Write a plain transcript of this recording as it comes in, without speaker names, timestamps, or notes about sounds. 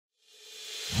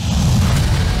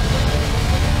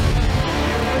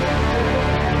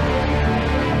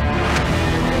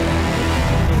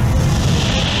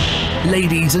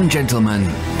Ladies and gentlemen,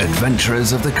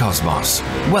 adventurers of the cosmos,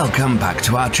 welcome back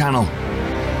to our channel,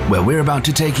 where we're about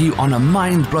to take you on a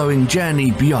mind-blowing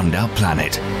journey beyond our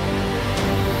planet.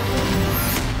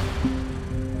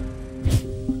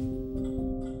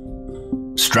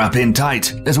 Strap in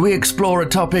tight as we explore a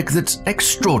topic that's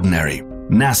extraordinary: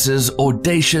 NASA's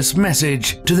audacious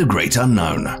message to the great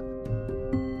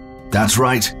unknown. That's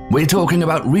right, we're talking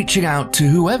about reaching out to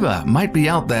whoever might be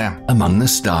out there among the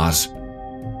stars.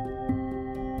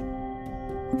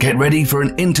 Get ready for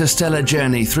an interstellar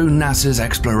journey through NASA's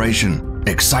exploration.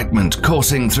 Excitement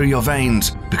coursing through your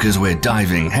veins because we're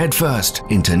diving headfirst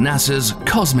into NASA's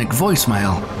cosmic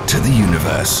voicemail to the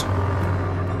universe.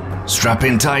 Strap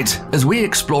in tight as we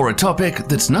explore a topic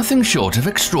that's nothing short of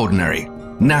extraordinary: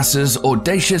 NASA's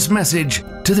audacious message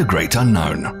to the great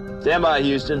unknown. Stand by,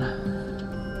 Houston.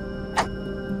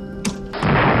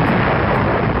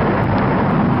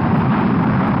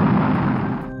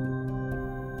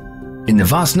 In the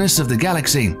vastness of the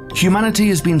galaxy, humanity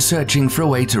has been searching for a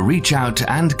way to reach out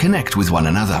and connect with one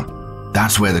another.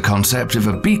 That's where the concept of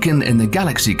a beacon in the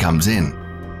galaxy comes in.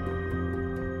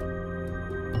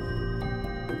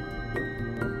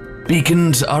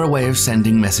 Beacons are a way of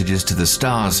sending messages to the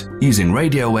stars, using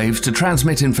radio waves to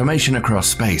transmit information across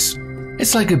space.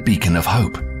 It's like a beacon of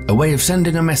hope, a way of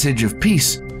sending a message of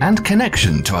peace and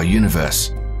connection to our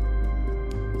universe.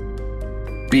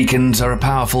 Beacons are a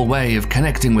powerful way of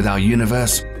connecting with our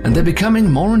universe, and they're becoming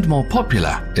more and more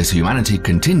popular as humanity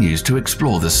continues to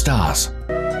explore the stars.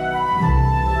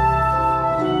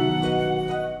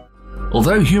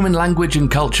 Although human language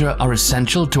and culture are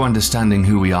essential to understanding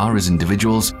who we are as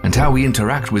individuals and how we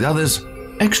interact with others,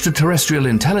 extraterrestrial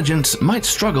intelligence might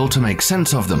struggle to make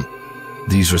sense of them.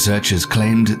 These researchers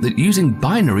claimed that using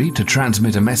binary to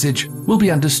transmit a message will be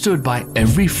understood by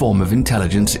every form of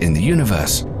intelligence in the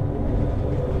universe.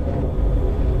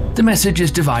 The message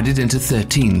is divided into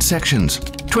 13 sections,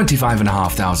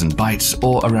 25,500 bytes,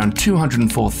 or around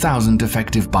 204,000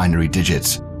 effective binary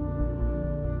digits.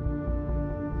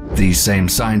 These same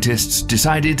scientists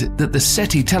decided that the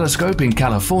SETI telescope in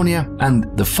California and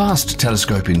the FAST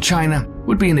telescope in China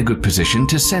would be in a good position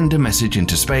to send a message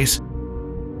into space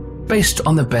based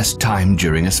on the best time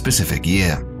during a specific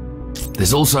year.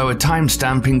 There's also a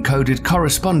timestamp encoded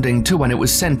corresponding to when it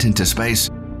was sent into space,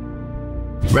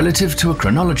 relative to a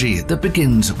chronology that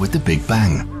begins with the Big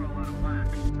Bang.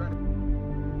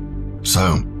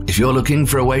 So, if you're looking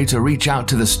for a way to reach out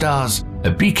to the stars, a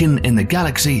beacon in the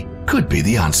galaxy could be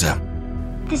the answer.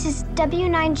 This is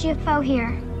W9GFO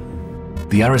here.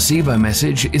 The Arecibo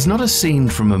message is not a scene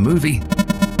from a movie,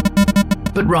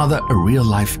 but rather a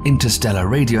real-life interstellar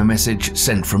radio message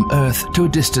sent from Earth to a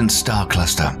distant star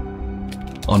cluster.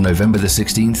 On November the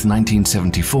 16th,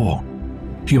 1974,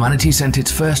 humanity sent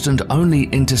its first and only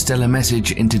interstellar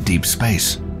message into deep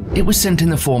space. It was sent in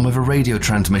the form of a radio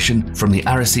transmission from the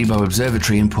Arecibo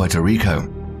Observatory in Puerto Rico.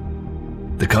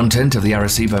 The content of the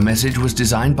Arecibo message was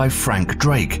designed by Frank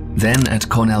Drake, then at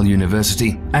Cornell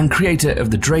University, and creator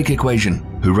of the Drake equation,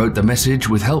 who wrote the message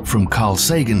with help from Carl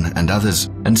Sagan and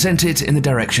others, and sent it in the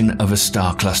direction of a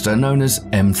star cluster known as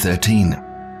M13.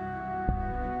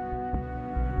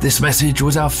 This message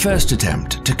was our first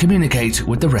attempt to communicate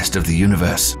with the rest of the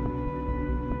universe.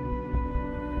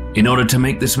 In order to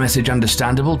make this message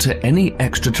understandable to any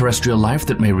extraterrestrial life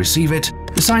that may receive it,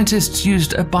 the scientists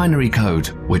used a binary code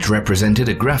which represented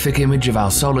a graphic image of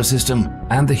our solar system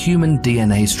and the human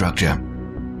DNA structure.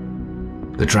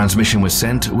 The transmission was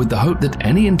sent with the hope that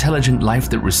any intelligent life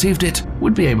that received it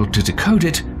would be able to decode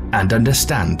it and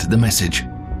understand the message.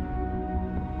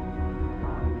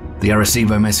 The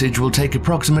Arecibo message will take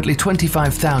approximately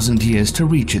 25,000 years to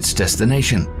reach its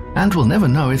destination, and we'll never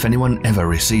know if anyone ever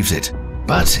receives it.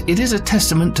 But it is a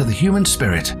testament to the human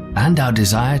spirit and our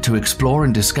desire to explore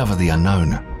and discover the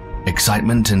unknown.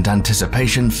 Excitement and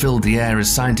anticipation filled the air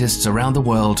as scientists around the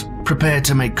world prepared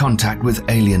to make contact with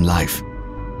alien life.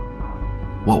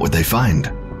 What would they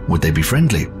find? Would they be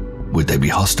friendly? Would they be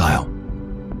hostile?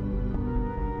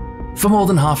 For more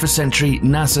than half a century,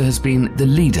 NASA has been the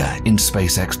leader in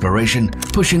space exploration,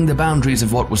 pushing the boundaries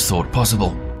of what was thought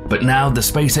possible. But now the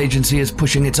space agency is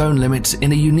pushing its own limits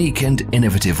in a unique and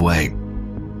innovative way.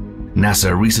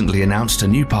 NASA recently announced a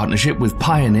new partnership with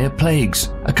Pioneer Plagues,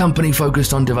 a company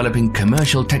focused on developing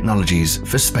commercial technologies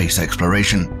for space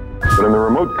exploration. But in the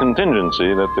remote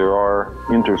contingency that there are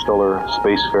interstellar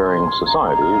spacefaring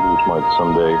societies which might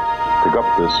someday pick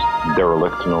up this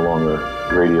derelict no longer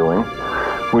radioing,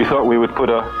 we thought we would put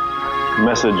a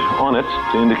message on it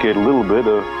to indicate a little bit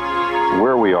of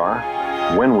where we are,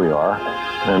 when we are,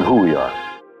 and who we are.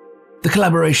 The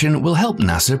collaboration will help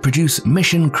NASA produce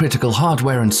mission-critical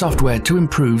hardware and software to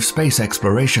improve space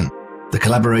exploration. The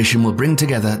collaboration will bring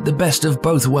together the best of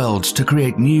both worlds to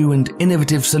create new and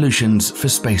innovative solutions for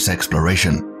space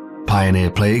exploration. Pioneer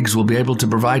Plagues will be able to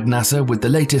provide NASA with the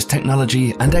latest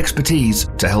technology and expertise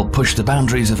to help push the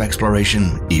boundaries of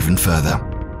exploration even further.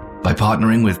 By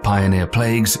partnering with Pioneer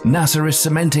Plagues, NASA is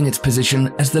cementing its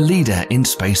position as the leader in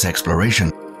space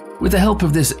exploration. With the help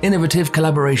of this innovative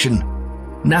collaboration,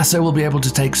 NASA will be able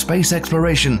to take space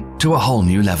exploration to a whole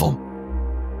new level.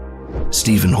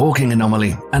 Stephen Hawking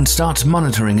anomaly, and starts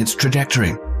monitoring its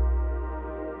trajectory.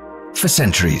 For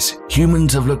centuries,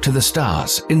 humans have looked to the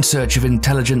stars in search of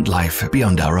intelligent life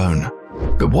beyond our own.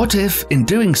 But what if, in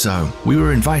doing so, we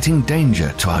were inviting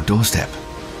danger to our doorstep?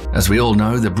 As we all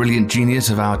know, the brilliant genius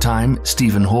of our time,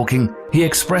 Stephen Hawking, he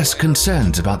expressed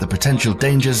concerns about the potential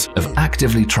dangers of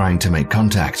actively trying to make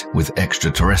contact with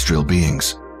extraterrestrial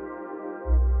beings.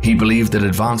 He believed that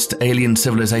advanced alien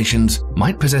civilizations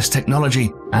might possess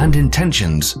technology and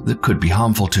intentions that could be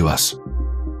harmful to us.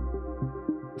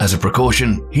 As a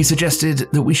precaution, he suggested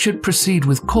that we should proceed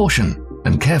with caution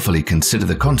and carefully consider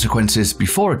the consequences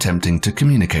before attempting to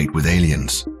communicate with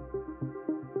aliens.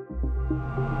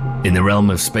 In the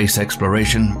realm of space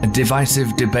exploration, a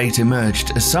divisive debate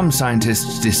emerged as some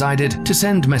scientists decided to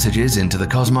send messages into the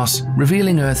cosmos,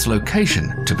 revealing Earth's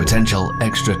location to potential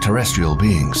extraterrestrial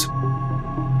beings.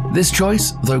 This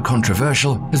choice, though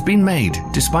controversial, has been made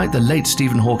despite the late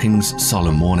Stephen Hawking's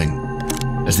solemn warning.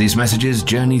 As these messages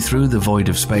journey through the void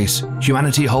of space,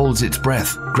 humanity holds its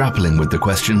breath, grappling with the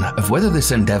question of whether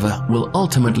this endeavor will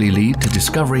ultimately lead to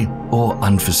discovery or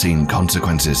unforeseen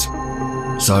consequences.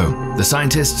 So, the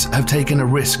scientists have taken a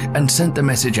risk and sent the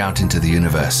message out into the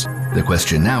universe. The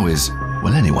question now is,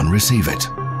 will anyone receive it?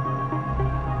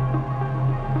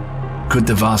 Could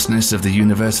the vastness of the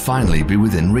universe finally be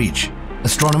within reach?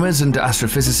 Astronomers and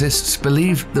astrophysicists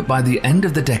believe that by the end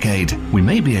of the decade, we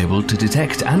may be able to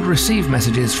detect and receive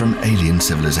messages from alien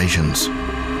civilizations.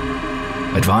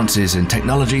 Advances in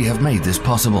technology have made this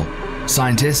possible.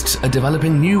 Scientists are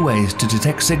developing new ways to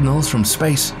detect signals from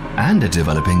space and are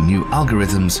developing new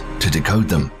algorithms to decode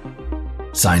them.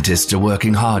 Scientists are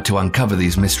working hard to uncover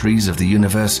these mysteries of the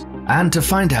universe and to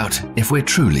find out if we're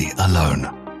truly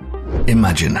alone.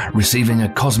 Imagine receiving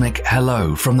a cosmic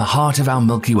hello from the heart of our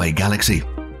Milky Way galaxy,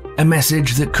 a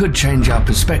message that could change our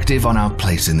perspective on our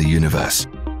place in the universe.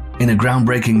 In a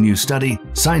groundbreaking new study,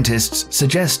 scientists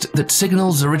suggest that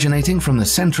signals originating from the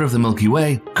center of the Milky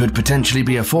Way could potentially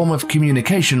be a form of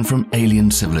communication from alien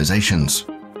civilizations.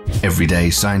 Every day,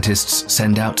 scientists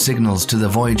send out signals to the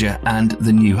Voyager and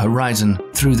the New Horizon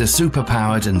through the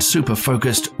super-powered and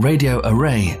super-focused radio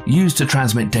array used to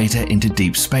transmit data into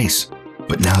deep space.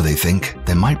 But now they think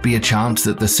there might be a chance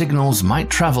that the signals might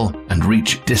travel and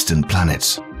reach distant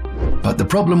planets. But the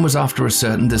problem was after a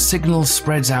certain the signal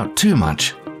spreads out too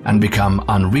much and become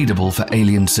unreadable for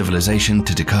alien civilization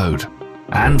to decode.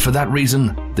 And for that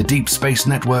reason, the Deep Space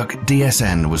Network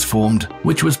DSN was formed,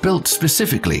 which was built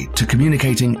specifically to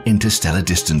communicating interstellar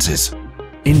distances.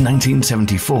 In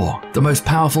 1974, the most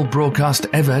powerful broadcast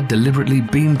ever deliberately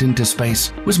beamed into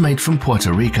space was made from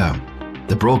Puerto Rico.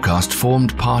 The broadcast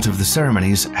formed part of the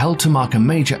ceremonies held to mark a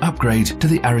major upgrade to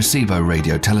the Arecibo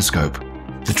radio telescope.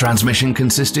 The transmission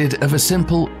consisted of a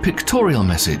simple pictorial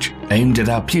message aimed at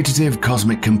our putative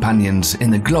cosmic companions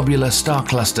in the globular star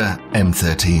cluster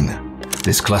M13.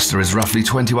 This cluster is roughly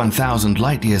 21,000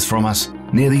 light-years from us,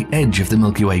 near the edge of the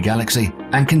Milky Way galaxy,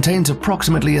 and contains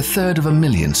approximately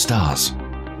 1/3 stars.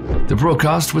 The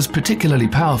broadcast was particularly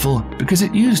powerful because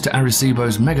it used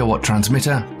Arecibo's megawatt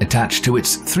transmitter attached to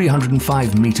its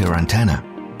 305-meter antenna.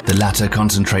 The latter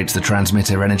concentrates the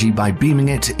transmitter energy by beaming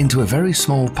it into a very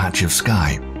small patch of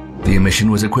sky. The emission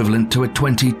was equivalent to a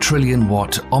 20 trillion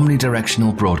watt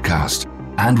omnidirectional broadcast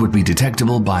and would be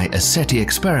detectable by a SETI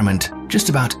experiment just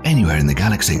about anywhere in the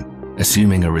galaxy,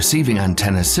 assuming a receiving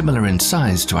antenna similar in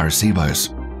size to Arecibo's.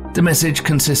 The message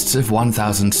consists of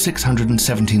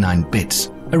 1,679 bits,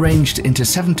 arranged into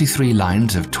 73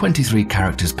 lines of 23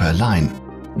 characters per line.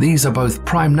 These are both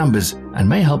prime numbers and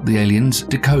may help the aliens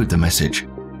decode the message.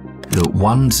 The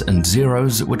ones and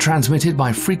zeros were transmitted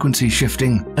by frequency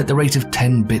shifting at the rate of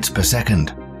 10 bits per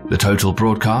second. The total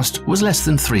broadcast was less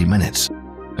than 3 minutes.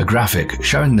 A graphic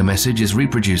showing the message is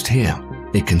reproduced here.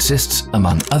 It consists,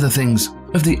 among other things,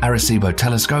 of the Arecibo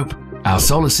telescope, our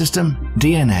solar system,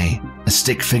 DNA, a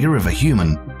stick figure of a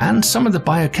human, and some of the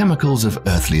biochemicals of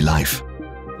earthly life.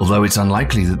 Although it's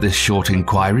unlikely that this short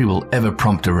inquiry will ever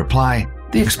prompt a reply,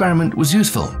 the experiment was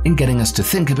useful in getting us to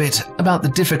think a bit about the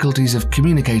difficulties of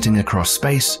communicating across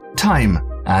space, time,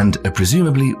 and a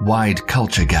presumably wide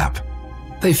culture gap.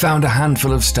 They found a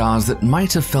handful of stars that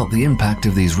might have felt the impact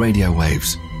of these radio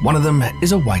waves. One of them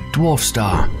is a white dwarf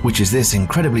star, which is this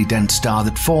incredibly dense star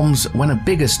that forms when a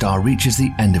bigger star reaches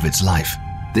the end of its life.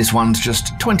 This one's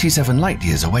just 27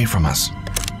 light-years away from us.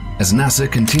 As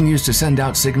NASA continues to send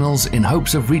out signals in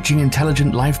hopes of reaching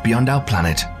intelligent life beyond our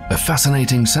planet, a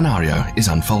fascinating scenario is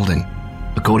unfolding.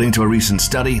 According to a recent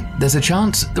study, there's a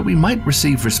chance that we might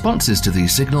receive responses to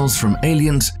these signals from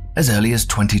aliens as early as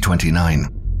 2029.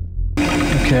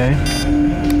 Okay.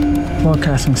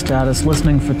 Forecasting status,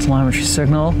 listening for telemetry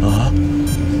signal.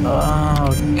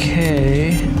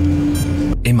 Okay.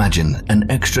 Imagine an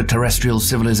extraterrestrial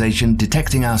civilization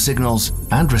detecting our signals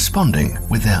and responding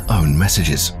with their own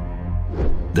messages.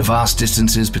 The vast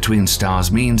distances between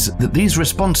stars means that these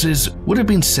responses would have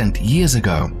been sent years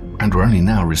ago, and we're only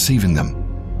now receiving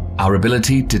them. Our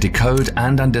ability to decode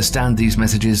and understand these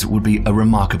messages would be a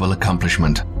remarkable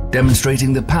accomplishment,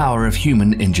 demonstrating the power of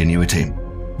human ingenuity.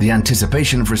 The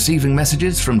anticipation of receiving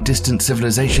messages from distant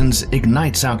civilizations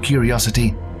ignites our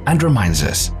curiosity and reminds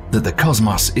us that the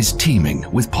cosmos is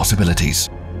teeming with possibilities.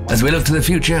 As we look to the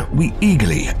future, we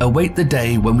eagerly await the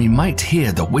day when we might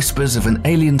hear the whispers of an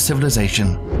alien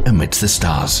civilization amidst the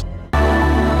stars.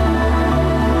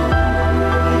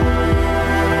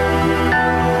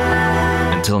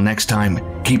 Until next time,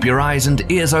 keep your eyes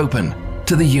and ears open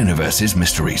to the universe's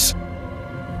mysteries.